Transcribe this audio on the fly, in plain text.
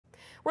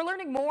We're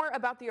learning more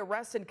about the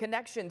arrest and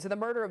connection to the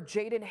murder of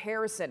Jayden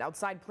Harrison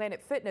outside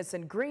Planet Fitness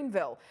in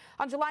Greenville.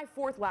 On July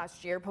 4th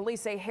last year, police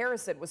say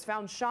Harrison was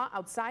found shot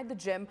outside the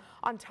gym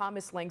on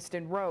Thomas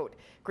Langston Road.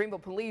 Greenville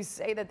police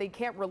say that they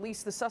can't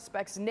release the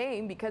suspect's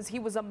name because he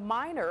was a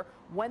minor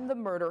when the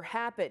murder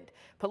happened.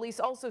 Police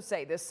also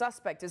say this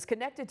suspect is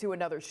connected to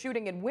another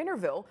shooting in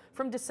Winterville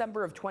from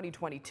December of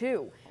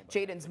 2022.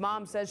 Jayden's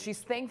mom says she's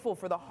thankful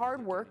for the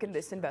hard work in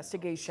this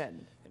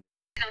investigation.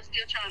 I'm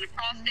still trying to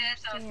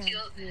process. I'm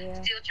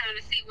still trying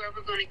to see where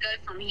we're going to go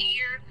from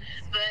here.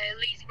 But at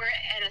least we're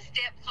at a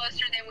step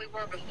closer than we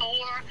were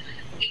before.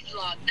 He's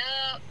locked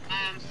up.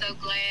 I'm so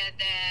glad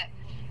that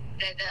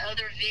the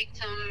other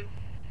victim,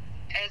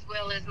 as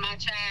well as my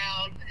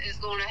child, is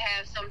going to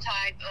have some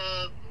type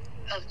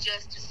of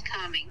justice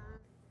coming.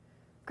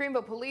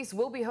 Greenville police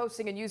will be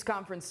hosting a news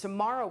conference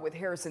tomorrow with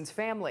Harrison's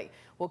family.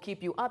 We'll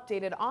keep you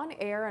updated on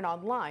air and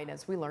online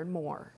as we learn more.